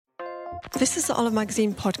This is the Olive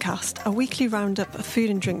Magazine podcast, a weekly roundup of food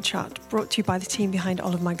and drink chat brought to you by the team behind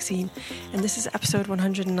Olive Magazine, and this is episode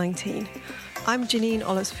 119. I'm Janine,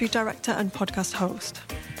 Olive's food director and podcast host.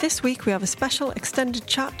 This week we have a special extended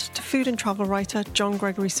chat to food and travel writer John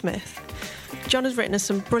Gregory Smith. John has written us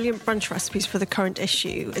some brilliant brunch recipes for the current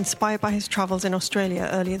issue, inspired by his travels in Australia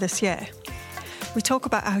earlier this year. We talk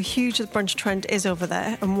about how huge the brunch trend is over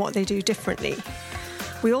there and what they do differently.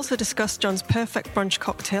 We also discuss John's perfect brunch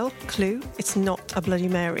cocktail, clue, it's not a Bloody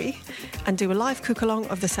Mary, and do a live cook-along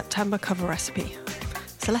of the September cover recipe.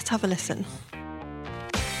 So let's have a listen.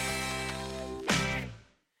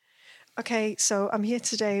 Okay, so I'm here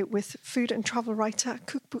today with food and travel writer,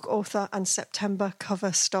 cookbook author and September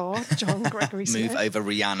cover star, John Gregory Smith. Move over,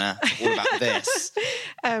 Rihanna, all about this.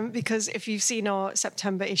 Because if you've seen our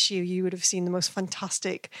September issue, you would have seen the most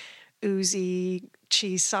fantastic oozy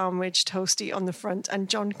cheese sandwich toasty on the front, and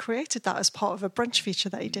John created that as part of a brunch feature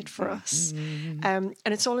that he did for us. And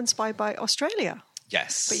it's all inspired by Australia.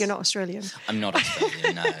 Yes. But you're not Australian. I'm not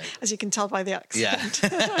Australian, no. As you can tell by the accent.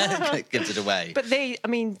 Yeah, gives it away. But they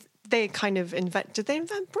kind of did they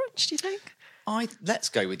invent brunch, do you think? Let's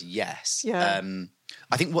go with yes. Yeah.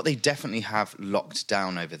 I think what they definitely have locked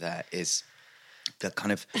down over there is the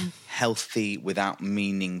kind of healthy without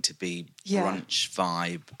meaning to be brunch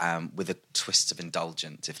vibe with a twist of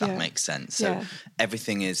indulgence, if that makes sense. So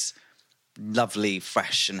everything is lovely,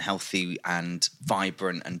 fresh and healthy and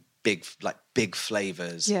vibrant and big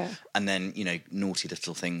flavours. Yeah. And then, naughty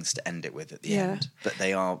little things to end it with at the end. But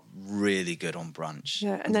they are really good on brunch.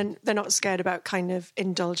 Yeah, and then they're not scared about kind of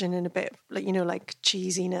indulging in a bit, like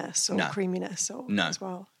cheesiness or creaminess as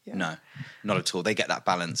well. Yeah. No, not at all. They get that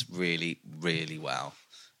balance really, really well.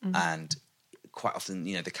 Mm-hmm. And quite often,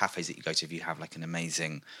 the cafes that you go to, if you have like an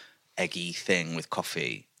amazing eggy thing with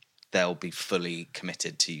coffee, they'll be fully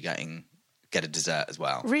committed to you get a dessert as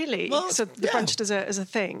well. Really? Well, so the brunch dessert is a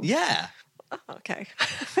thing? Yeah. Oh, okay.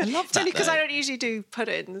 I love that. Because I don't usually do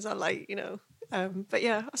puddings. I but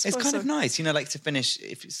yeah, I suppose it's kind of nice, to finish.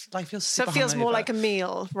 If it's feels so, it feels hungover. more like a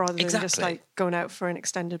meal rather than Exactly. just like going out for an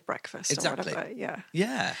extended breakfast or whatever. Yeah.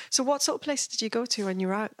 Yeah. So, what sort of places did you go to when you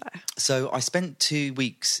were out there? So I spent 2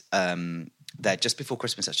 weeks there just before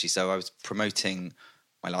Christmas, actually. So I was promoting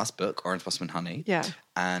my last book, Orange Blossom and Honey. Yeah.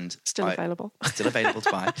 And Still available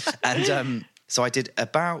to buy. And so I did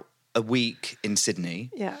about a week in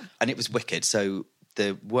Sydney. Yeah. And it was wicked. So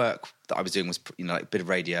the work that I was doing was, like a bit of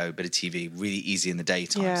radio, a bit of TV, really easy in the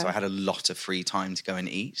daytime. Yeah. So I had a lot of free time to go and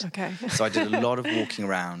eat. Okay. So I did a lot of walking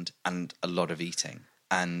around and a lot of eating.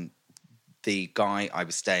 And the guy I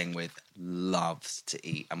was staying with loves to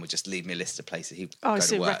eat and would just leave me a list of places he would go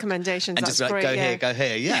to work. Recommendations. And that's just great, go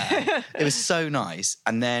here. Yeah. It was so nice.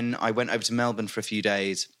 And then I went over to Melbourne for a few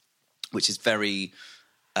days, which is very,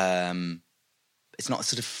 it's not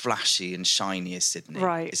sort of flashy and shiny as Sydney.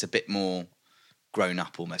 Right. It's a bit more grown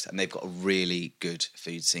up almost. And they've got a really good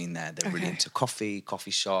food scene there. They're really into coffee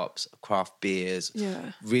shops, craft beers,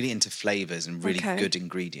 really into flavours and really good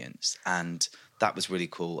ingredients. And that was really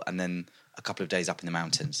cool. And then a couple of days up in the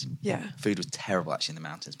mountains. Yeah. Food was terrible actually in the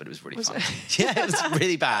mountains, but it was really fun. Yeah, it was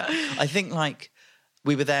really bad. I think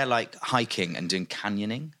we were there hiking and doing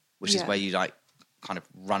canyoning, which is where you kind of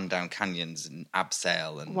run down canyons and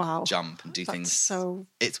abseil and jump and do things. So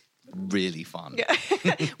it's really fun. Yeah.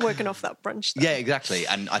 Working off that brunch stuff. Yeah, exactly.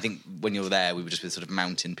 And I think when you're there, we were just with sort of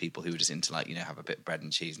mountain people who were just into have a bit of bread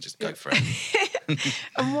and cheese and just go for it.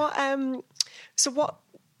 And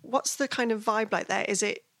what's the kind of vibe like there? Is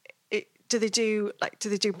it do they do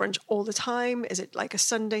brunch all the time? Is it like a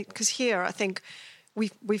Sunday? Because here I think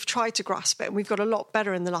we've tried to grasp it and we've got a lot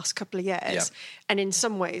better in the last couple of years. Yeah. And in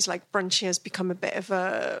some ways, brunch has become a bit of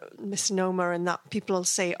a misnomer, and that people will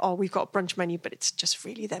say, "Oh, we've got a brunch menu," but it's just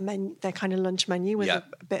really their kind of lunch menu with a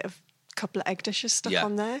bit of couple of egg dishes stuff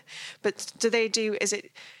on there. But do is it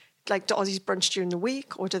like do Aussies brunch during the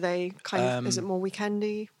week, or do they kind of is it more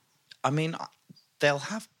weekendy? I mean, they'll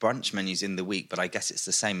have brunch menus in the week, but I guess it's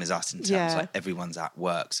the same as us in terms everyone's at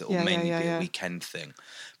work, so it'll mainly be a weekend thing.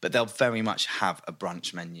 But they'll very much have a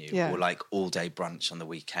brunch menu or all day brunch on the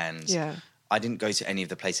weekends. Yeah. I didn't go to any of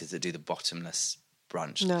the places that do the bottomless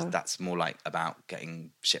brunch. No. That's more about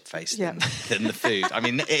getting shit-faced than the food. I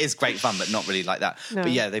mean, it is great fun, but not really like that. No.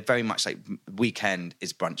 But yeah, they very much weekend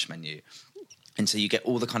is brunch menu. And so you get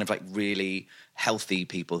all the kind of really healthy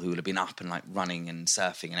people who will have been up and running and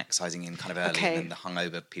surfing and exercising in kind of early, and then the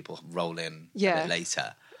hungover people roll in a bit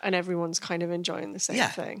later. And everyone's kind of enjoying the same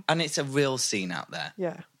thing. And it's a real scene out there.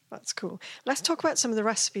 Yeah, that's cool. Let's talk about some of the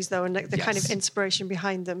recipes though, and the kind of inspiration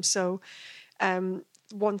behind them. So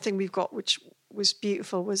one thing we've got, which was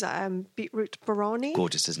beautiful was beetroot biryani.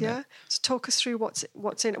 Gorgeous, isn't it? So talk us through what's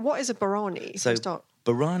in it. What is a biryani? So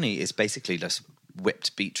biryani is basically just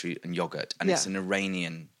whipped beetroot and yogurt, and it's an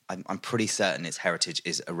Iranian. I'm pretty certain its heritage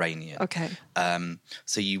is Iranian. Okay.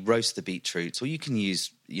 So you roast the beetroots, or you can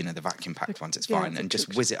use, the vacuum packed ones. It's fine, and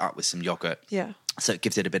just whiz it up with some yogurt. Yeah. So it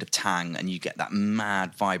gives it a bit of tang, and you get that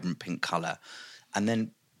mad, vibrant pink colour. And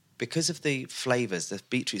then, because of the flavours, the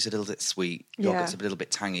beetroot's a little bit sweet, yogurt's a little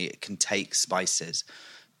bit tangy. It can take spices.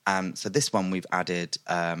 So this one we've added.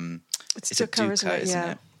 It's a dukkha, isn't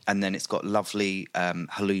it? And then it's got lovely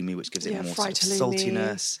halloumi, which gives it more sort of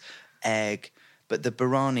saltiness, egg. But the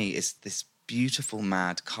biryani is this beautiful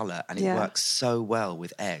mad colour, and it works so well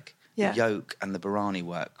with egg. The yolk and the biryani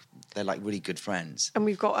work. They're like really good friends. And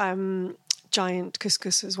we've got giant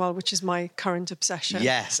couscous as well, which is my current obsession.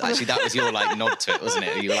 Yes, actually that was your like nod to it, wasn't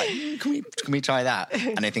it? You were like, can we try that?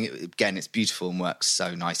 And I think, again, it's beautiful and works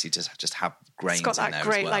so nicely to just have grains in there as well. It's got that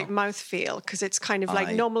great like mouthfeel, because it's kind of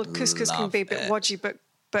like normal couscous can be a bit wodgy, but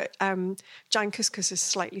giant couscous is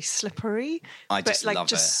slightly slippery. I just love it.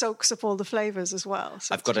 Just soaks up all the flavours as well.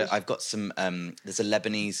 So I've got some. There's a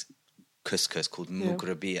Lebanese couscous called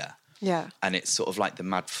mugrabiya. Yeah, and it's sort of like the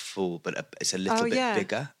madfoul, but it's a little bit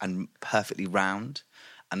bigger and perfectly round.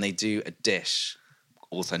 And they do a dish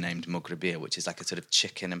also named mugrabiya, which is like a sort of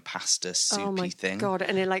chicken and pasta soupy thing. Oh my God,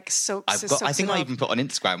 and it like soaks. I think I even put on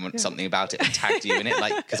Instagram something about it and tagged you in it,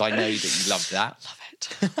 like, because I know that you love that. Love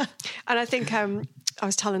it. And I think I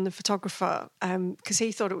was telling the photographer, because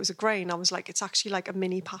he thought it was a grain. I was like, it's actually like a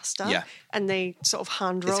mini pasta. Yeah. And they sort of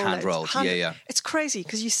hand roll it. It's hand rolled, yeah. It's crazy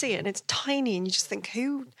because you see it and it's tiny and you just think,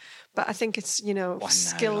 who? But I think it's,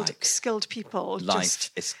 skilled people. Life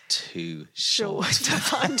is too short to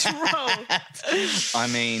hand roll. I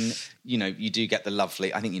mean, you do get the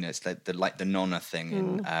lovely, I think, it's the nonna thing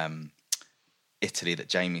in Italy that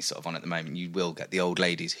Jamie's sort of on at the moment. You will get the old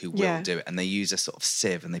ladies who will do it, and they use a sort of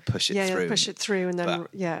sieve and they push it through. Yeah, they push it through, and then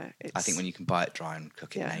I think when you can buy it dry and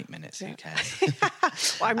cook it in 8 minutes, who cares?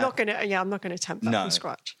 Well, I'm not going to attempt that from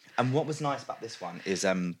scratch. And what was nice about this one is,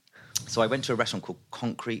 so I went to a restaurant called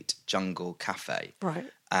Concrete Jungle Cafe, right?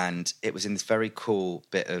 And it was in this very cool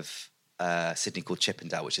bit of Sydney called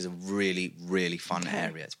Chippendale, which is a really, really fun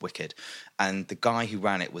area. It's wicked. And the guy who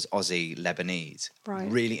ran it was Aussie Lebanese.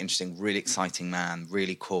 Right. Really interesting, really exciting man,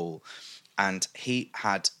 really cool. And he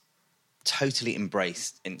had totally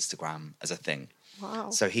embraced Instagram as a thing. Wow.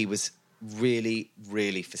 So he was really,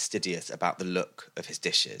 really fastidious about the look of his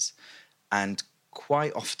dishes. And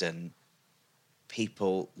quite often,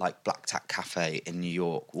 people like Black Tack Cafe in New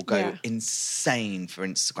York will go insane for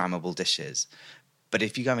Instagrammable dishes. But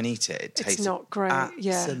if you go and eat it, it tastes not great.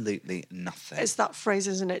 Absolutely nothing. It's that phrase,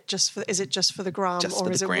 isn't it? Is it just for the gram,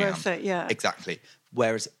 or is it worth it? Yeah, exactly.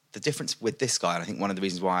 Whereas the difference with this guy, and I think one of the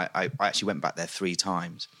reasons why I actually went back there 3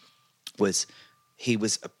 times, was he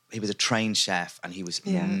was a trained chef, and he was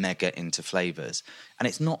mega into flavours. And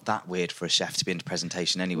it's not that weird for a chef to be into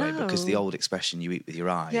presentation anyway, because the old expression, you eat with your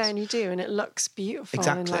eyes. Yeah, and you do, and it looks beautiful.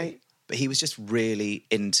 Exactly. But he was just really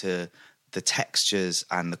into the textures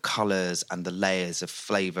and the colours and the layers of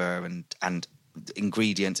flavour and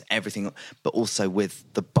ingredients, everything, but also with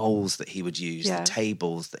the bowls that he would use, the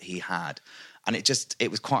tables that he had. And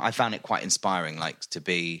I found it quite inspiring, like, to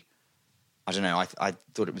be, I don't know, I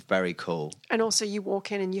thought it was very cool. And also you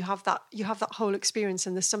walk in and you have that whole experience,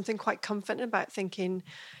 and there's something quite comforting about thinking,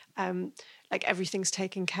 like, everything's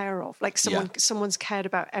taken care of. Like someone's cared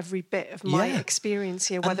about every bit of my experience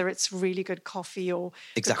here, whether it's really good coffee or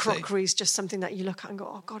the crockery is just something that you look at and go,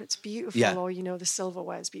 oh God, it's beautiful, or the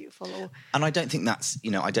silverware is beautiful. And I don't think that's,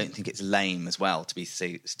 I don't think it's lame as well to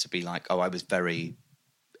be like, oh, I was very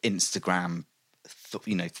Instagram,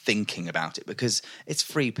 thinking about it, because it's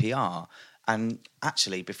free PR. And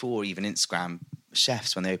actually, before even Instagram,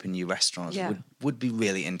 chefs, when they open new restaurants, would be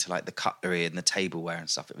really into like the cutlery and the tableware and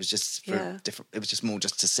stuff. It was just different. It was just more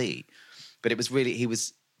just to see. But it was really, he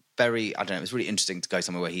was very, I don't know, it was really interesting to go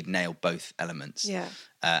somewhere where he'd nailed both elements. Yeah.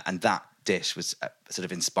 And that dish was sort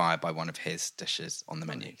of inspired by one of his dishes on the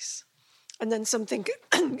menu. Nice. And then something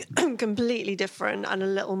completely different and a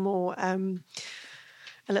little more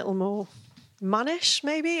mannish,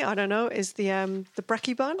 maybe, I don't know, is the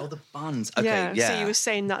brekkie bun. Oh, the buns. Okay, yeah. So you were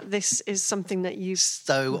saying that this is something that you...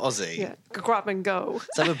 So Aussie. Yeah, grab and go.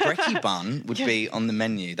 So a brekkie bun would be on the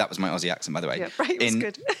menu. That was my Aussie accent, by the way. Yeah, brekkie was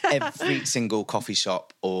good. Every single coffee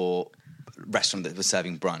shop or restaurant that was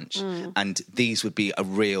serving brunch. And these would be a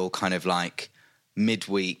real kind of like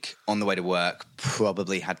midweek on the way to work,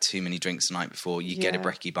 probably had too many drinks the night before, you get a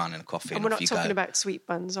brekkie bun and a coffee, and we're off you not talking go. about sweet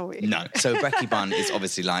buns, are we? No. So a brekkie bun is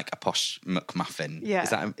obviously like a posh McMuffin. Yeah. Is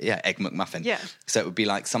that egg McMuffin? Yeah. So it would be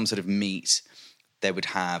like some sort of meat They would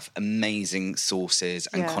have amazing sauces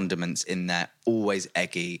and condiments in there, always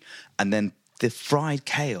eggy. And then the fried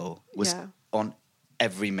kale was on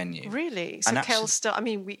every menu. Really? So kale still, I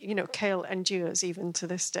mean, kale endures even to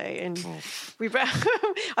this day. And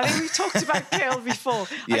I think we've talked about kale before.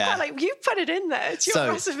 Yeah. I quite like, you put it in there. It's your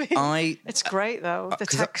recipe. It's great though. The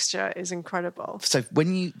texture is incredible. So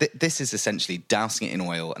when you, this is essentially dousing it in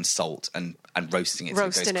oil and salt and roasting it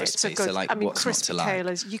Roasting so it goes crispy. So like, what's crispy not to kale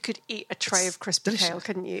like? is, you could eat a tray of crispy kale,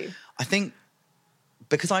 couldn't you? I think,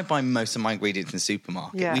 because I buy most of my ingredients in the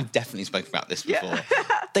supermarket, we've definitely spoken about this before.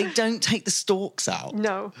 They don't take the stalks out.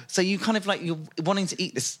 No. So you kind of like, you're wanting to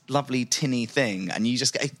eat this lovely tinny thing and you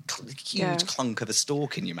just get a huge clunk of the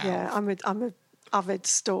stalk in your mouth. Yeah, I'm a avid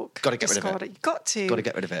stalk. Got to get rid of it. You've got to. Got to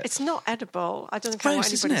get rid of it. It's not edible. I don't care what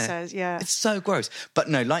anybody says. Yeah. It's so gross. But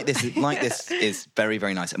no, this is very,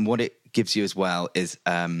 very nice. And what it gives you as well is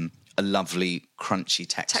a lovely crunchy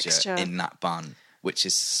texture in that bun, which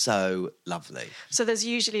is so lovely. So there's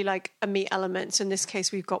usually like a meat element. So in this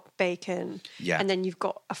case, we've got bacon. Yeah. And then you've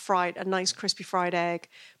got a nice crispy fried egg.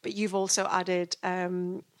 But you've also added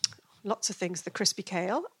lots of things, the crispy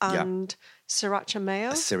kale and sriracha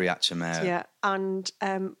mayo. Sriracha mayo. Yeah. And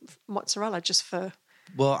mozzarella just for...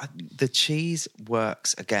 Well, the cheese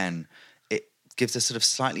works again. Gives a sort of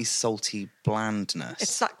slightly salty blandness.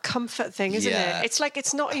 It's that comfort thing, isn't it? It's like,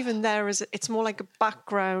 it's not even there it's more like a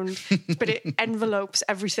background, but it envelopes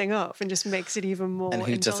everything up and just makes it even more And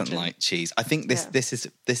who indulgent. doesn't like cheese? I think this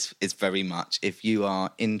is very much, if you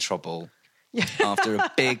are in trouble after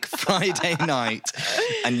a big Friday night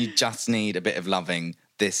and you just need a bit of loving,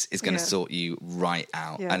 this is going to sort you right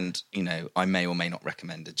out. Yeah. And, I may or may not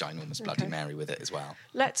recommend a ginormous Bloody Mary with it as well.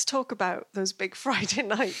 Let's talk about those big Friday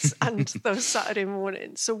nights and those Saturday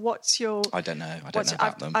mornings. So what's your... I don't know. I don't know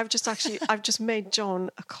about them. I've just made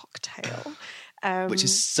John a cocktail. Which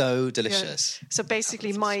is so delicious. Yeah. So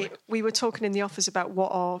basically we were talking in the office about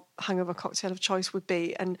what our hangover cocktail of choice would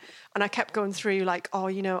be. And I kept going through like,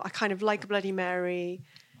 I kind of like a Bloody Mary...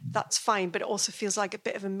 That's fine, but it also feels like a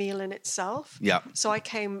bit of a meal in itself. Yeah. So I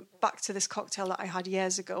came back to this cocktail that I had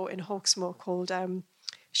years ago in Hawksmoor called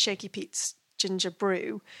Shaky Pete's Ginger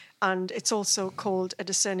Brew, and it's also called a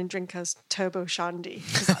discerning drinker's Turbo Shandy.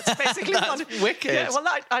 That's basically wicked. Yeah, well,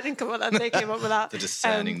 I didn't come up with that. They came up with that. The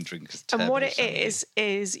discerning drinker's Turbo Shandy. And what it Shandy.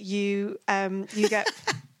 is you get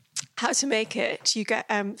how to make it. You get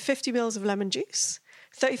 50 mils of lemon juice.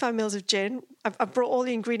 35 mils of gin. I brought all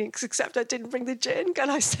the ingredients except I didn't bring the gin.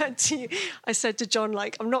 And I said to John,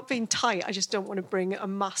 like, I'm not being tight. I just don't want to bring a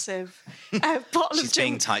massive bottle of gin. She's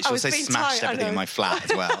being tight. She also smashed everything in my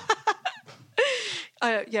flat as well.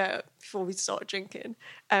 Before we started drinking.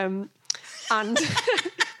 And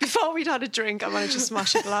before we'd had a drink, I managed to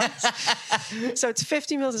smash a glass. So it's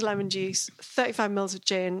 50 mils of lemon juice, 35 mils of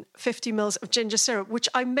gin, 50 mils of ginger syrup, which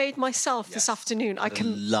I made myself this afternoon.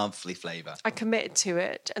 Lovely flavour. I committed to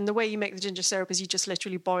it. And the way you make the ginger syrup is you just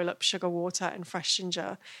literally boil up sugar, water and fresh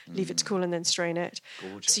ginger, leave it to cool and then strain it.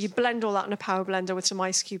 Gorgeous. So you blend all that in a power blender with some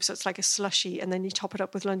ice cubes, so it's like a slushy, and then you top it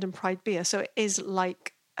up with London Pride beer. So it is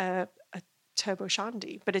like a Turbo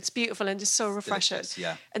Shandy, but it's beautiful and it's so refreshing.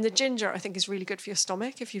 Yeah. And the ginger, I think, is really good for your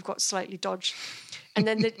stomach if you've got slightly dodged. And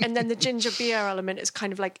then the ginger beer element is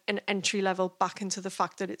kind of like an entry level back into the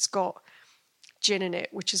fact that it's got gin in it,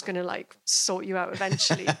 which is going to like sort you out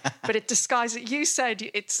eventually. But it disguises it. You said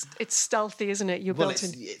it's stealthy, isn't it?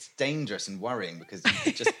 It's dangerous and worrying because you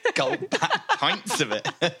could just gulp back pints of it.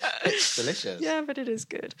 It's delicious. Yeah, but it is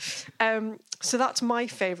good. So that's my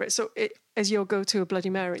favourite. So is your go-to a Bloody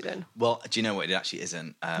Mary then? Well, do you know what? It actually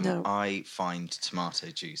isn't. No. I find tomato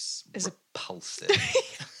juice repulsive.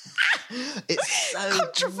 It's so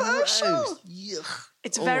controversial. Yuck.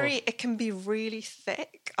 It's it can be really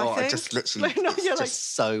thick, I think. I just literally, it's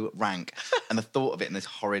just so rank. And the thought of it in those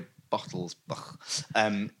horrid bottles.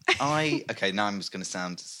 Now I'm just going to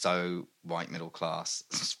sound so white middle class.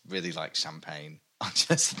 It's really like champagne. I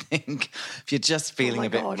just think if you're just feeling a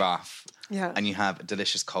bit rough and you have a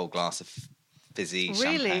delicious cold glass of fizzy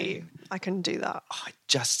champagne. I can do that. It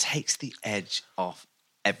just takes the edge off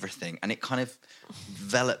everything and it kind of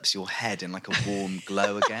envelops your head in like a warm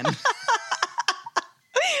glow again.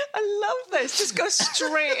 I love this. Just go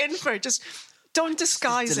straight in for it. Just don't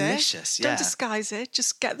disguise it. Delicious, yeah. Don't disguise it.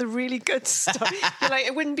 Just get the really good stuff. You're like,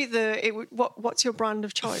 it wouldn't be what's your brand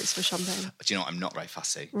of choice for champagne? Do you know what? I'm not very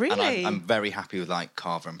fussy. Really? And I'm very happy with like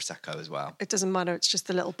Cava and Prosecco as well. It doesn't matter. It's just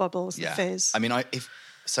the little bubbles, the fizz. I mean,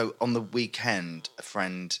 so on the weekend, a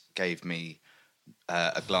friend gave me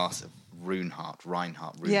a glass of Reinhardt,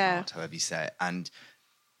 however you say it, and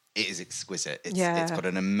it is exquisite. It's got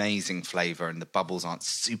an amazing flavour and the bubbles aren't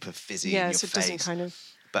super fizzy in your face. It doesn't kind of...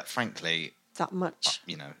 But frankly, that much?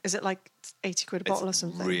 Is it like 80 quid a bottle or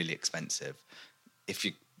something? Really expensive. If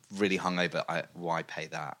you're really hungover, why pay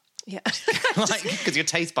that? Yeah. Because your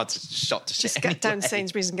taste buds are shot to shit. Just get down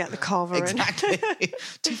Sainsbury's and get the carver in. Exactly.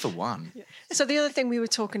 2 for 1. Yeah. So the other thing we were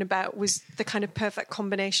talking about was the kind of perfect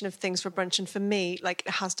combination of things for brunch. And for me, like,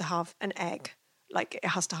 it has to have an egg. Like, it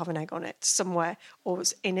has to have an egg on it somewhere, or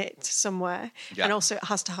it's in it somewhere. Yeah. And also it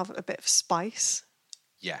has to have a bit of spice.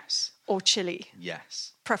 Yes. Or chili.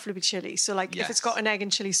 Yes. Preferably chili. So, like, if it's got an egg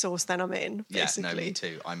and chili sauce, then I'm in, basically. Yeah, no, me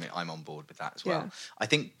too. I'm on board with that as well. Yeah. I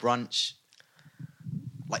think brunch...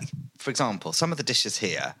 Like, for example, some of the dishes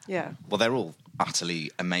here, well, they're all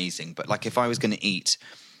utterly amazing. But, like, if I was going to eat,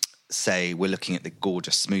 say, we're looking at the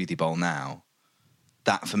gorgeous smoothie bowl now,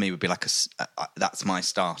 that for me would be like that's my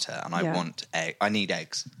starter. And I want I need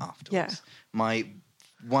eggs afterwards. Yeah.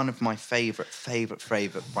 One of my favourite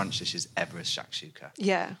brunch dishes ever is shakshuka.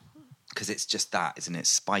 Yeah. Because it's just that, isn't it?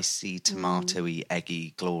 Spicy, tomatoey,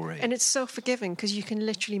 eggy glory. And it's so forgiving because you can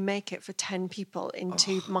literally make it for 10 people in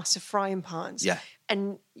 2 massive frying pans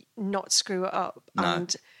and not screw it up. No.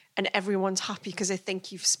 And everyone's happy because they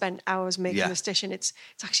think you've spent hours making this dish, and it's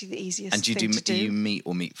actually the easiest thing to do. And do you meat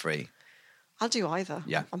or meat-free? I'll do either.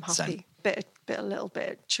 Yeah, I'm happy. A little bit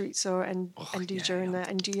of chorizo and during there.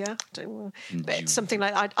 And I don't know. But it's something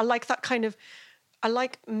like that. I like that kind of... I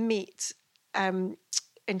like meat...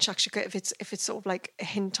 in shakshuka, if it's sort of like a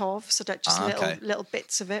hint of, so that just little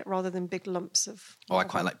bits of it rather than big lumps of... I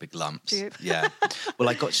quite like big lumps. Do you? Yeah. Well,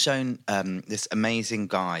 I got shown this amazing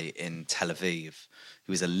guy in Tel Aviv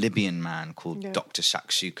who was a Libyan man called Dr.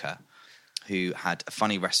 Shakshuka, who had a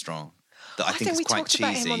funny restaurant that I think is quite cheesy.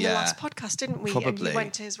 I think we talked about him on the last podcast, didn't we? Probably. And you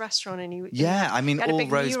went to his restaurant and he... I mean, he had all a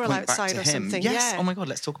big roads mural point back outside to or him. something. Yes, yeah. oh my God,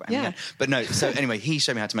 let's talk about him again. But no, so anyway, he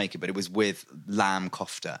showed me how to make it, but it was with lamb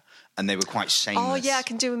kofta, and they were quite shameless. Oh yeah, I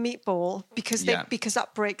can do a meatball because that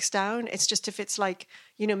breaks down. It's just if it's like,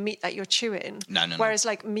 meat that you're chewing. No. Whereas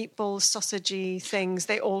like meatballs, sausagey things,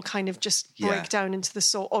 they all kind of just break down into the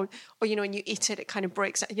sauce. Or when you eat it, it kind of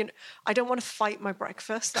breaks. I don't want to fight my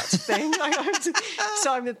breakfast. That's the thing.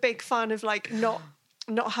 So I'm a big fan of like not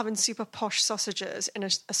having super posh sausages in a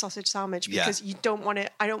sausage sandwich because you don't want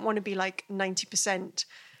it. I don't want to be like 90%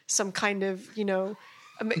 some kind of,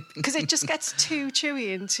 because it just gets too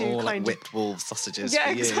chewy and too or kind like whipped wolf sausages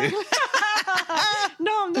for exactly. you.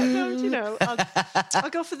 No, I'm not. I'll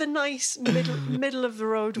go for the nice middle of the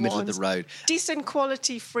road ones. Middle of the road. Decent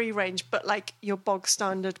quality, free range, but like your bog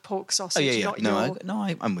standard pork sausage. Oh,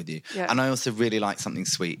 yeah. I'm with you. Yeah. And I also really like something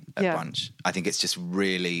sweet at brunch. I think it's just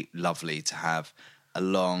really lovely to have a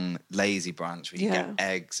long, lazy brunch where you get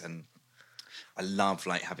eggs, and I love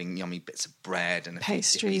like having yummy bits of bread and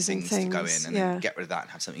pastries and things to go in, and then get rid of that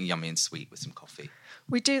and have something yummy and sweet with some coffee.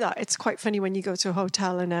 We do that. It's quite funny when you go to a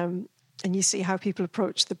hotel and you see how people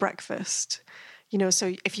approach the breakfast.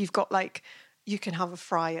 So if you've got like, you can have a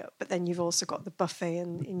fry up, but then you've also got the buffet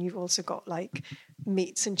and you've also got like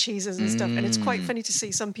meats and cheeses and stuff. And it's quite funny to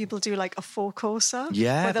see some people do like a 4-courser.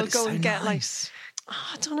 Yeah, where they'll go and get nice. like...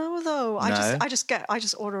 I don't know though. No. I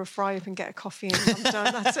just order a fry up and get a coffee and I'm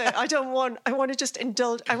done. That's it. I want to just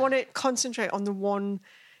indulge. I want to concentrate on the one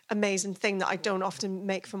amazing thing that I don't often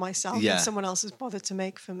make for myself and someone else has bothered to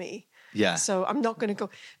make for me. Yeah. So I'm not going to go.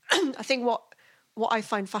 I think what I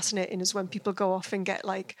find fascinating is when people go off and get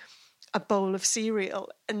like a bowl of cereal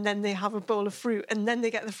and then they have a bowl of fruit and then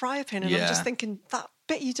they get the fry up in, and I'm just thinking that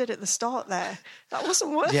bit you did at the start there, that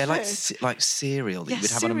wasn't worth it. Yeah, like cereal that you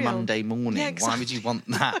would have on a Monday morning. Yeah, exactly. Why would you want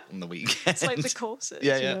that on the weekend? It's like the courses.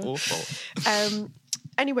 Yeah, awful.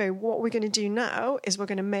 Anyway, what we're going to do now is we're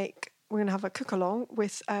going to have a cook along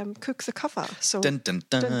with Cook the Cover. So dun, dun,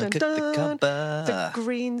 dun, dun, cook the cover. The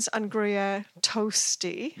greens and Gruyere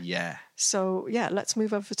toasty. Yeah. So let's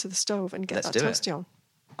move over to the stove and get that toasty on.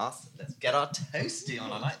 Awesome. Let's get our toasty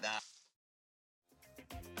on. I like that.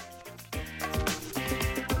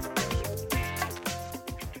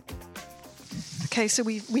 Okay, so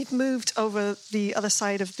we've moved over the other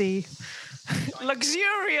side of the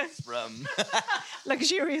luxurious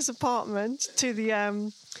apartment to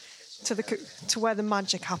where the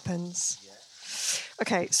magic happens.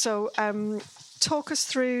 Okay, so talk us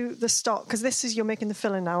through the stock, because you're making the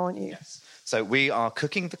filling now, aren't you? Yes. So we are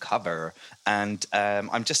cooking the cover, and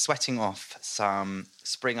I'm just sweating off some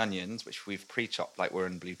spring onions, which we've pre-chopped like we're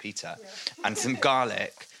in Blue Peter, and some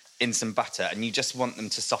garlic in some butter, and you just want them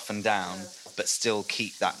to soften down but still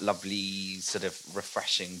keep that lovely sort of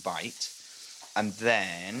refreshing bite. And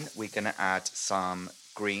then we're going to add some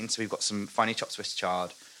greens. So we've got some finely chopped Swiss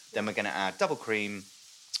chard. Then we're going to add double cream,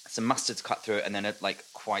 some mustard to cut through it, and then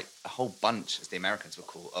quite a whole bunch, as the Americans would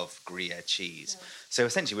call, of Gruyere cheese. Yeah. So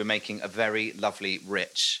essentially we're making a very lovely,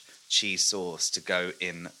 rich cheese sauce to go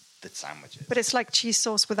in the sandwiches. But it's like cheese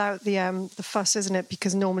sauce without the fuss, isn't it?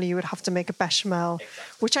 Because normally you would have to make a bechamel,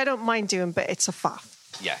 which I don't mind doing, but it's a faff.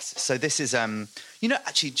 Yes. So this is,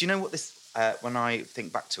 actually, do you know what this, when I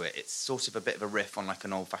think back to it, it's sort of a bit of a riff on like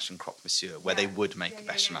an old-fashioned croque monsieur where they would make a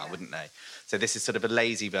bechamel, wouldn't they? So this is sort of a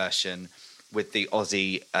lazy version with the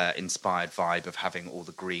Aussie inspired vibe of having all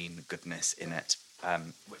the green goodness in it.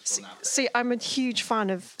 See, I'm a huge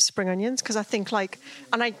fan of spring onions because I think I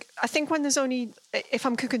think when there's only, if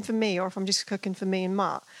I'm cooking for me or if I'm just cooking for me and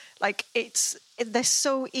Matt, like they're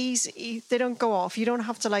so easy. They don't go off. You don't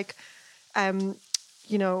have to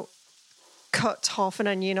cut half an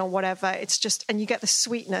onion or whatever. It's just, and you get the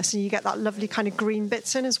sweetness and you get that lovely kind of green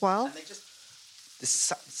bits in as well. And they just, this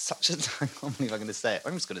is such a, I can't believe I'm going to say it.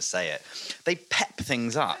 I'm just going to say it. They pep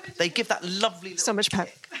things up. They give that lovely so much pep.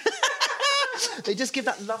 They just give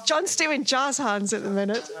that lovely... John's doing jazz hands at the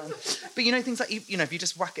minute. But things like, if you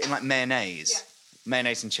just whack it in like mayonnaise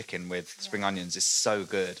and chicken with spring onions is so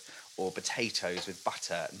good, or potatoes with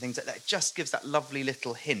butter and things like that. It just gives that lovely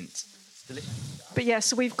little hint. But yeah,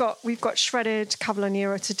 so we've got shredded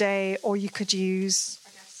cavallonero today, or you could use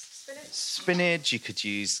spinach. You could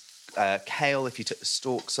use kale if you took the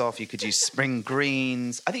stalks off. You could use spring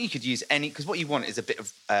greens. I think you could use any, because what you want is a bit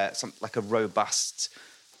of some like a robust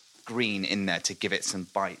green in there to give it some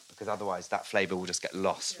bite, because otherwise that flavour will just get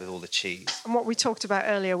lost with all the cheese. And what we talked about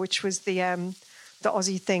earlier, which was the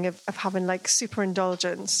Aussie thing of having like super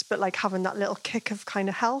indulgence, but like having that little kick of kind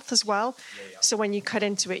of health as well. So when you cut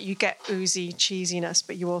into it, you get oozy cheesiness,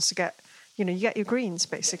 but you also get, you get your greens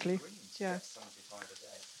basically. Yeah.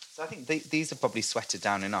 So I think these are probably sweated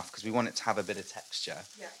down enough because we want it to have a bit of texture.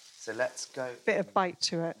 Yeah. So let's go. Bit of bite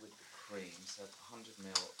to it. With the cream. So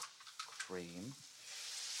 100ml cream.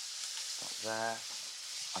 Got there.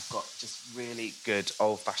 I've got just really good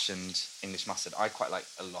old-fashioned English mustard. I quite like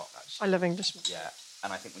a lot, actually. I love English mustard. Yeah,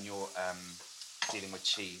 and I think when you're dealing with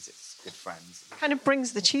cheese, it's good friends. Kind of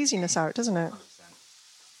brings the cheesiness out, doesn't it? 100%.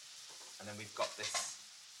 And then we've got this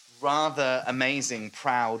rather amazing,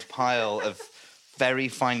 proud pile of very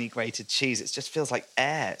finely grated cheese. It just feels like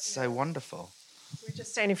air. It's so wonderful. We're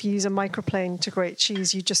just saying if you use a microplane to grate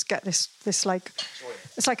cheese, you just get this like,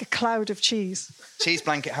 it's like a cloud of cheese. Cheese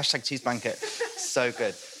blanket, hashtag cheese blanket. So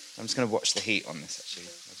good. I'm just going to watch the heat on this, actually.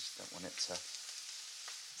 I just don't want it to...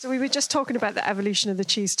 So we were just talking about the evolution of the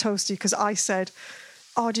cheese toastie, because I said,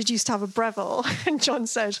 oh, did you used to have a Breville? And John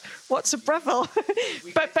said, what's a Breville?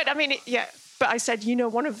 but I mean, but I said,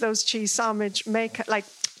 one of those cheese sandwich maker, like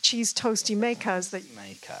cheese toastie makers that...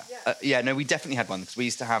 No, we definitely had one, because we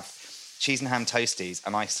used to have cheese and ham toasties,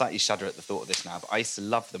 and I slightly shudder at the thought of this now, but I used to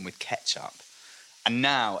love them with ketchup. And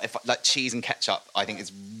now, if like cheese and ketchup, I think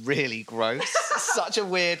it's really gross. Such a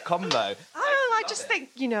weird combo. I just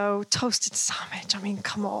think, toasted sandwich. I mean,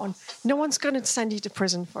 come on. No one's going to send you to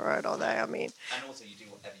prison for it, are they? I mean... And also, you do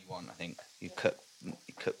whatever you want, I think. You cook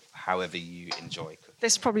however you enjoy cooking.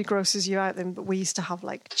 This probably grosses you out then, but we used to have,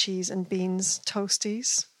 like, cheese and beans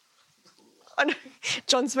toasties. I know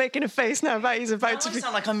John's making a face now about he's about to be... I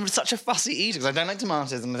sound like I'm such a fussy eater because I don't like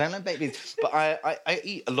tomatoes and I don't like baked beans. But I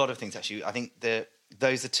eat a lot of things, actually. I think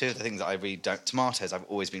those are two of the things that I really don't... Tomatoes I've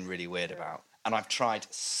always been really weird about. And I've tried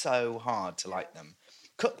so hard to like them.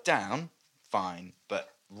 Cooked down, fine. But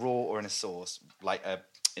raw or in a sauce, like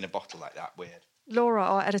in a bottle like that, weird. Laura,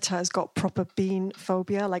 our editor, has got proper bean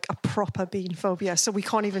phobia, like a proper bean phobia, so we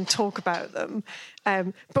can't even talk about them.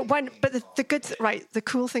 The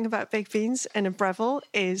cool thing about baked beans in a Breville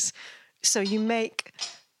is, so you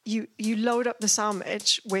load up the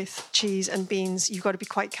sandwich with cheese and beans. You've got to be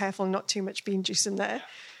quite careful, not too much bean juice in there.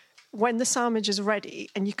 When the sandwich is ready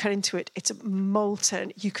and you cut into it, it's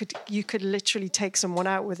molten. You could literally take someone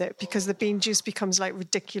out with it because the bean juice becomes like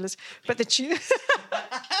ridiculous. But the cheese,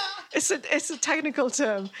 it's a technical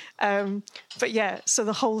term. But yeah, so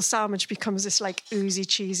the whole sandwich becomes this like oozy,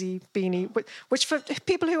 cheesy, beanie, which for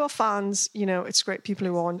people who are fans, it's great. People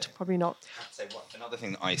who aren't, probably not. Another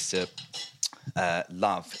thing that I used to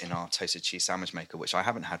love in our toasted cheese sandwich maker, which I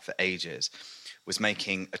haven't had for ages, was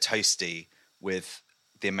making a toastie with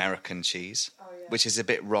the American cheese, which is a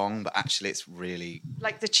bit wrong, but actually it's really...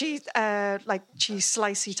 Like the cheese, like cheese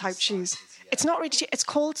slicey type cheese. Yeah. It's not really cheese. It's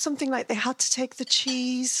called something like they had to take the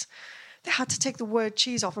word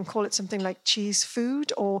cheese off and call it something like cheese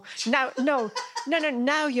food, or... Now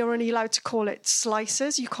you're only allowed to call it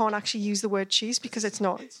slices. You can't actually use the word cheese because it's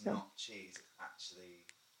not... It's not cheese.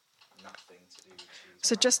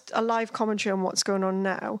 So just a live commentary on what's going on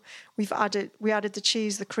now. We added the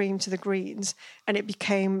cheese, the cream to the greens, and it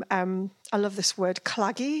became, I love this word,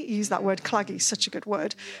 claggy. You use that word, claggy, such a good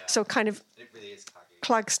word. Yeah. So kind of it really is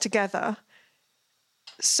clags together.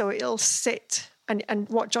 So it'll sit, and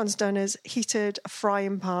what John's done is heated a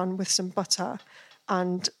frying pan with some butter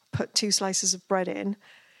and put 2 slices of bread in,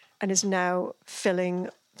 and is now filling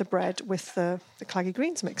the bread with the claggy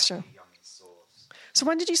greens mixture. So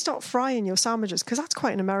when did you start frying your sandwiches? Because that's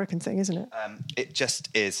quite an American thing, isn't it? It just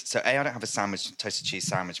is. So A, I don't have a toasted cheese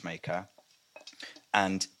sandwich maker.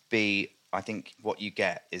 And B, I think what you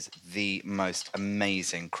get is the most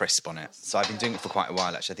amazing crisp on it. So I've been doing it for quite a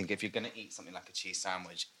while, actually. I think if you're going to eat something like a cheese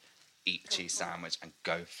sandwich, eat the cheese sandwich and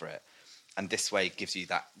go for it. And this way gives you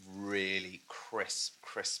that really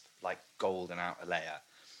crisp, like golden outer layer.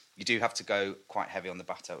 You do have to go quite heavy on the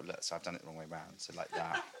butter. Look, so I've done it the wrong way around. So like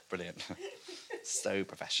that. Brilliant. So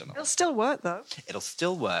professional. It'll still work, though. It'll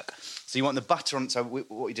still work. So you want the butter on... So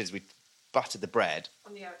what we did is we buttered the bread.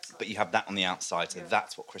 On the outside. But you have that on the outside. So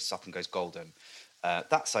that's what crisps up and goes golden.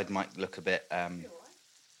 That side might look a bit...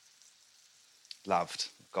 loved.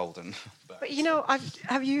 Golden. But you know,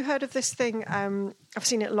 have you heard of this thing? I've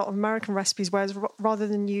seen it in a lot of American recipes, whereas rather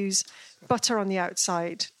than use butter on the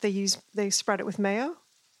outside, they spread it with mayo.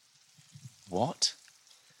 What?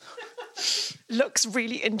 Looks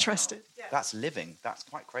really interesting. Yeah. That's living. That's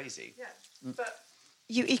quite crazy. Yeah. But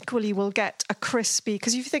you equally will get a crispy,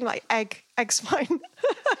 because if you think like egg's fine.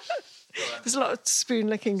 There's a lot of spoon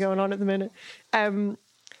licking going on at the minute.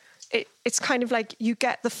 It's kind of like you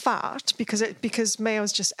get the fat because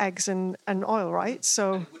mayo's just eggs and oil, right?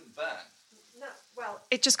 So and it wouldn't burn. No, well,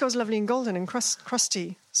 it just goes lovely and golden and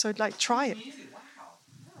crusty. So like try it. Really? Wow.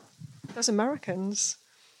 Those Americans.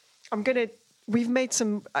 We've made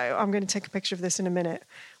some. I'm going to take a picture of this in a minute.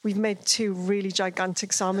 We've made 2 really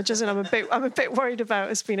gigantic sandwiches, and I'm a bit worried about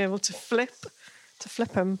us being able to flip them. I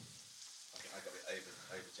think I got a bit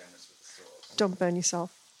over generous with the sauce. Don't burn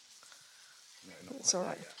yourself. No, it's all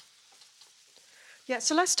right. Yeah.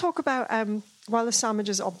 So let's talk about while the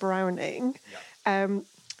sandwiches are browning. Yeah.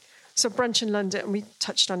 So brunch in London, and we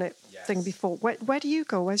touched on it thing before. Where do you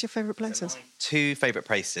go? Where's your favourite places? So my 2 favourite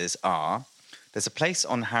places are, there's a place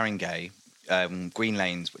on Haringey, Green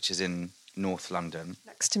Lanes, which is in North London.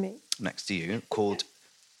 Next to me. Next to you, called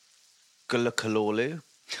Gulukalolu.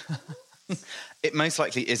 It most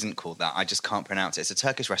likely isn't called that. I just can't pronounce it. It's a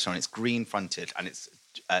Turkish restaurant. It's green-fronted, and it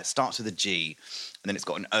starts with a G, and then it's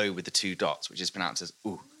got an O with the 2 dots, which is pronounced as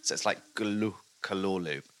U. So it's like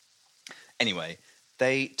Gulukalolu. Anyway,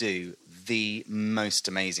 they do the most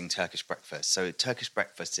amazing Turkish breakfast. So Turkish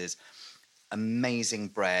breakfast is amazing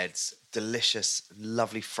breads, delicious,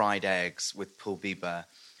 lovely fried eggs with pul biber,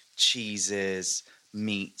 cheeses,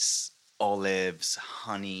 meats, olives,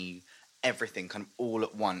 honey, everything kind of all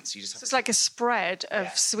at once. You just it's like a spread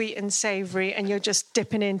of sweet and savoury, and you're just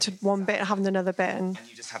dipping into one bit and having another bit. And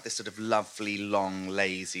you just have this sort of lovely, long,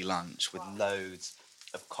 lazy lunch with loads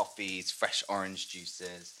of coffees, fresh orange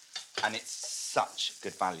juices, and it's such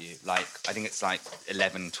good value. Like, I think it's like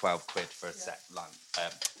 11, 12 quid for a set lunch,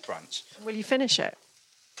 brunch. Will you finish it?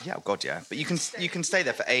 Yeah, oh God, yeah. But you can stay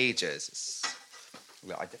there for ages.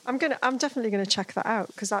 I'm definitely gonna check that out,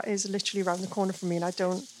 because that is literally around the corner from me, and I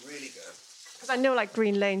don't. It's really good. Because I know like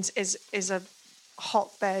Green Lanes is a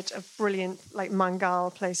hotbed of brilliant like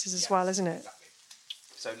mangal places as well, isn't it? Exactly.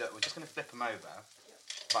 So look, we're just gonna flip them over,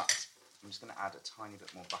 but I'm just gonna add a tiny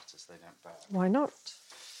bit more butter so they don't burn. Why not?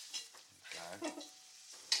 There we go.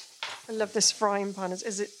 I love this frying pan. Is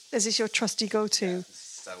this your trusty go-to? Yeah,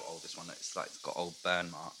 it's so old, this one. It's got old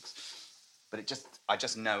burn marks. But I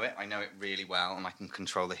just know it. I know it really well, and I can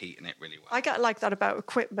control the heat in it really well. I get like that about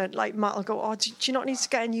equipment. Like Matt will go, do you not need to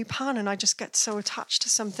get a new pan? And I just get so attached to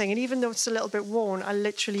something. And even though it's a little bit worn, I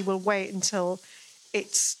literally will wait until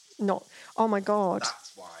it's not. Oh my God.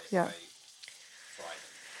 That's why I fry them.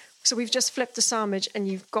 So we've just flipped the sandwich, and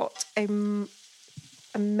you've got a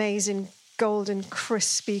amazing golden,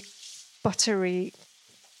 crispy, buttery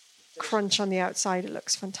crunch on the outside. It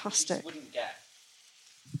looks fantastic.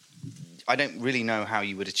 I don't really know how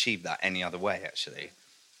you would achieve that any other way, actually.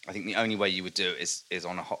 I think the only way you would do it is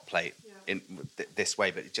on a hot plate in this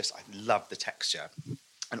way, but I love the texture.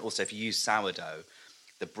 And also, if you use sourdough,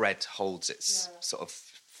 the bread holds its sort of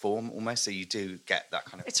form almost, so you do get that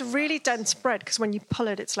kind of... It's a really dense bread, because when you pull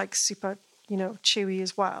it, it's like super, chewy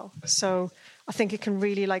as well. So I think it can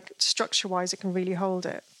really, like, structure-wise, it can really hold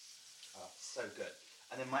it. Oh, so good.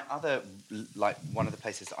 And then my other, like, one of the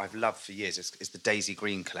places that I've loved for years is the Daisy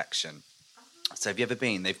Green collection. So have you ever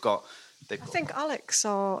been? They've got I think Alex,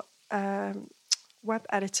 our web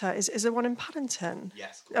editor, is the one in Paddington.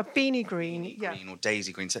 Yes. A Beanie Green. Beanie Green or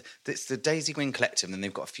Daisy Green. So it's the Daisy Green collective, and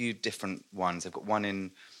they've got a few different ones. They've got one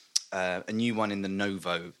in a new one in the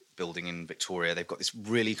Novo building in Victoria. They've got this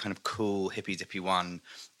really kind of cool hippy dippy one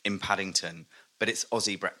in Paddington, but it's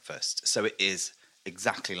Aussie breakfast. So it is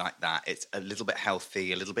exactly like that. It's a little bit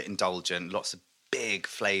healthy, a little bit indulgent, lots of big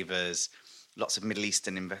flavours, lots of Middle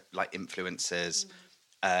Eastern influences.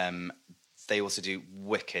 They also do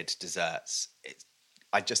wicked desserts.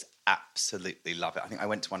 I just absolutely love it. I think I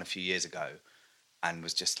went to one a few years ago and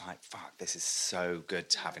was just like, fuck, this is so good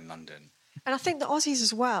to have in London. And I think the Aussies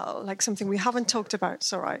as well, like something we haven't talked about.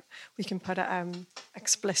 It's all right. We can put an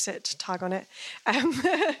explicit tag on it.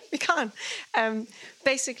 We can.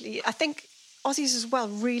 Basically, I think Aussies as well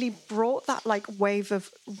really brought that like wave of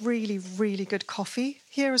really, really good coffee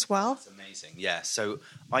here as well. That's amazing. Yeah. So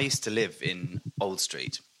I used to live in Old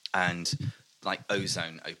Street, and like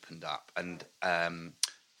Ozone opened up, and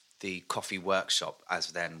the coffee workshop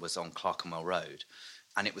as then was on Clerkenwell Road,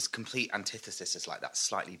 and it was complete antithesis as like that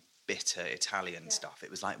slightly bitter Italian stuff.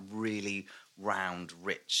 It was like really round,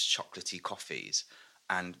 rich, chocolatey coffees,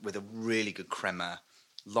 and with a really good crema,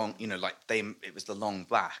 long, it was the long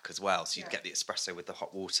black as well, so you'd get the espresso with the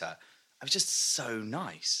hot water. It was just so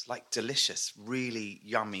nice, like delicious, really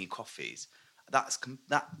yummy coffees. That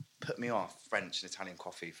put me off French and Italian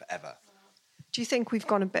coffee forever. Do you think we've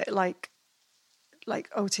gone a bit like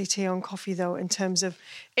OTT on coffee though, in terms of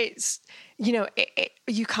it's,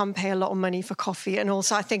 you can pay a lot of money for coffee, and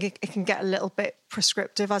also I think it can get a little bit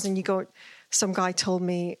prescriptive, as in some guy told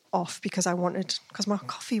me off because my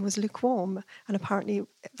coffee was lukewarm, and apparently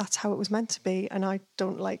that's how it was meant to be, and I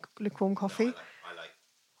don't like lukewarm coffee. No, I like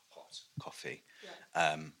hot coffee.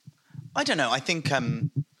 Yeah. I don't know, I think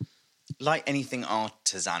like anything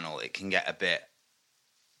artisanal, it can get a bit...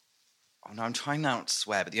 Oh no, I'm trying not to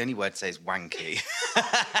swear, but the only word to say is wanky.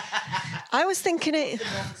 I was thinking it...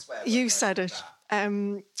 You said it.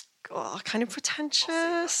 Kind of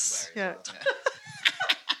pretentious. Yeah.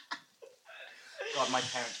 God, my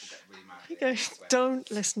parents will get really mad.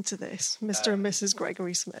 Don't listen to this, Mr. and Mrs.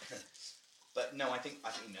 Gregory Smith. But no, I think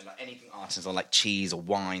like anything artisanal, like cheese or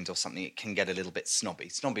wines or something, it can get a little bit snobby.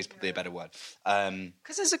 Snobby is probably a better word.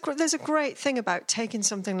 Because there's a great thing about taking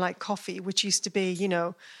something like coffee, which used to be,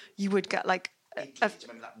 you would get like... do you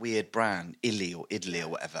remember that weird brand, Illy or Idley or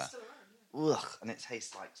whatever? Ugh, and it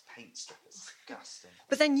tastes like paint strip. It's disgusting.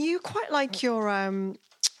 But then you quite like your...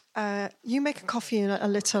 you make a coffee in a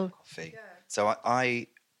little... Coffee. Yeah. So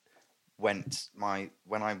when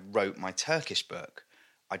I wrote my Turkish book,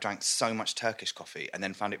 I drank so much Turkish coffee and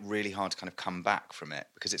then found it really hard to kind of come back from it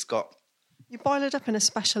because it's got... You boil it up in a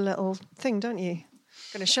special little thing, don't you?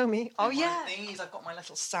 Going to show me? Oh, yeah. The thing is, I've got my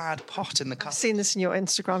little sad pot in the cup. I've seen this in your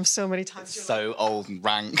Instagram so many times. It's so old and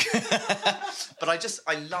rank. But I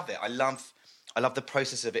love it. I love the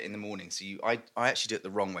process of it in the morning. So I actually do it the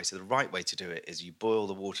wrong way. So the right way to do it is you boil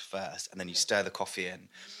the water first and then you stir the coffee in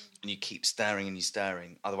and you keep stirring and you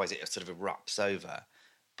stirring. Otherwise, it sort of erupts over.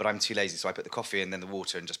 But I'm too lazy, so I put the coffee in, then the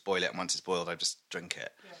water, and just boil it. And once it's boiled, I just drink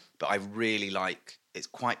it. Yeah. But I really like... It's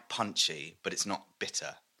quite punchy, but it's not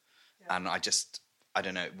bitter. Yeah. And I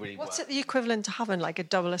don't know, it really What's it the equivalent to having, like a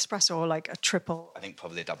double espresso or like a triple? I think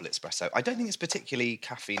probably a double espresso. I don't think it's particularly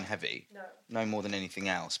caffeine heavy. No more than anything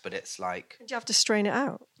else, but it's like... Do you have to strain it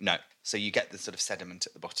out? No. So you get the sort of sediment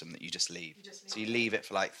at the bottom that you just leave. So you leave it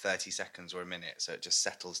for like 30 seconds or a minute, so it just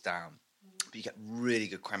settles down. But you get really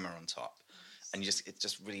good crema on top. And it's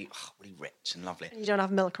just really, really rich and lovely. And you don't have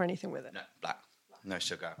milk or anything with it? No, black. No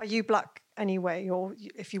sugar. Are you black anyway? Or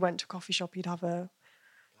if you went to a coffee shop, you'd have a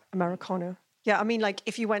Americano? Yeah, I mean, like,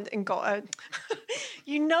 if you went and got a...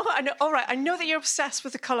 I know, all right, I know that you're obsessed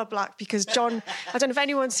with the colour black because John... I don't know if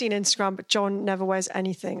anyone's seen Instagram, but John never wears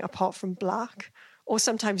anything apart from black. Or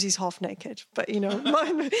sometimes he's half naked. But,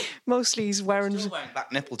 mostly he's wearing... Still wearing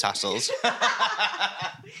black nipple tassels.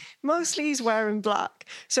 Mostly he's wearing black.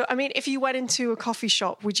 So, I mean, if you went into a coffee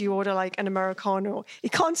shop, would you order, like, an Americano? He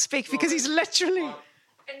can't speak because he's literally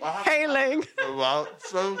inhaling.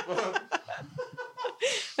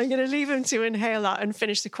 I'm going to leave him to inhale that and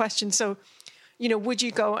finish the question. So, would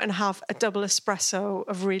you go and have a double espresso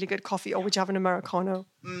of really good coffee, or would you have an Americano?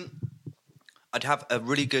 I'd have a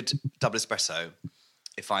really good double espresso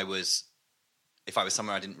if I was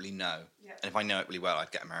somewhere I didn't really know. Yeah. And if I know it really well,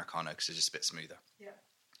 I'd get Americano because it's just a bit smoother. Yeah.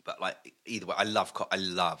 But like either way, I love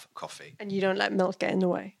coffee. And you don't let milk get in the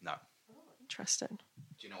way? No. Oh, interesting.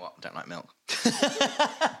 Do you know what? I don't like milk.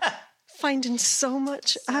 Finding so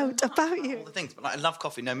much out about you. All the things, but like, I love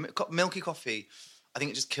coffee. No, milky coffee, I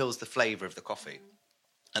think it just kills the flavour of the coffee.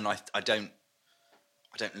 And I don't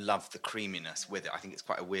love the creaminess with it. I think it's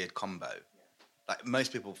quite a weird combo. Like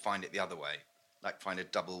most people find it the other way. Like find a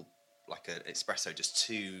double, like an espresso just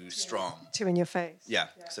too strong. Too in your face. Yeah.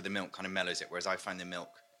 So the milk kind of mellows it, whereas I find the milk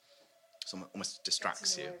almost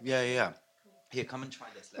distracts you. Yeah. Here, come and try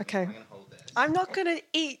this. Okay. I'm going to hold this. I'm not going to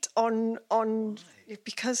eat on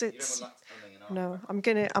because it's... no. I'm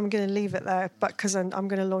gonna leave it there, but because I'm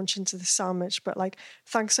gonna launch into the sandwich. But like,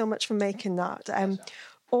 thanks so much for making that.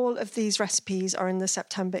 All of these recipes are in the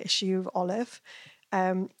September issue of Olive.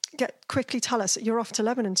 Quickly tell us, you're off to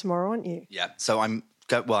Lebanon tomorrow, aren't you? Yeah. So I'm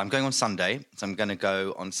going on Sunday. So I'm going to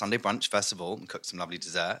go on Sunday brunch first of all and cook some lovely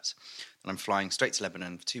desserts. And I'm flying straight to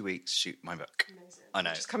Lebanon for 2 weeks to shoot my book. Amazing. I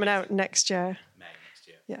know. It's coming out next year. May next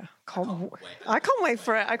year. Yeah. I can't wait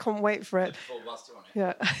for it. I can't wait for it.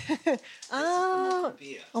 Yeah. Oh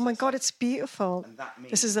my God, it's beautiful. And that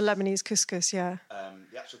means, this is the Lebanese couscous, yeah.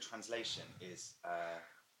 The actual translation is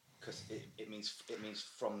because it means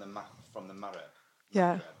from the Maghreb.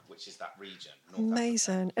 Yeah. Which is that region.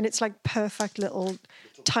 Amazing. Africa. And it's like perfect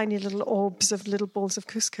tiny little orbs of little balls of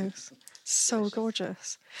couscous. So delicious.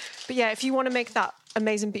 Gorgeous. But yeah, if you want to make that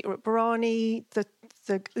amazing beetroot biryani,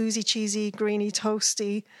 the oozy cheesy, greeny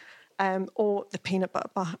toasty, or the peanut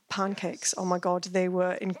butter pancakes. Oh my God, they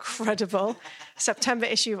were incredible. September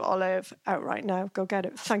issue of Olive out right now. Go get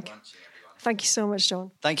it. Thank you so much,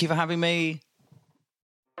 John. Thank you for having me.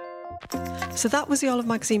 So that was the Olive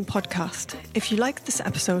Magazine podcast. If you liked this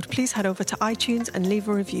episode, please head over to iTunes and leave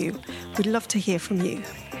a review. We'd love to hear from you.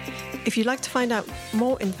 If you'd like to find out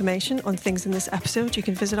more information on things in this episode, you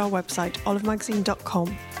can visit our website,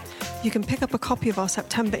 olivemagazine.com. You can pick up a copy of our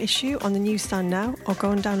September issue on the newsstand now, or go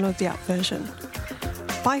and download the app version.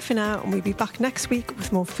 Bye for now, and we'll be back next week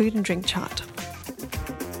with more food and drink chat.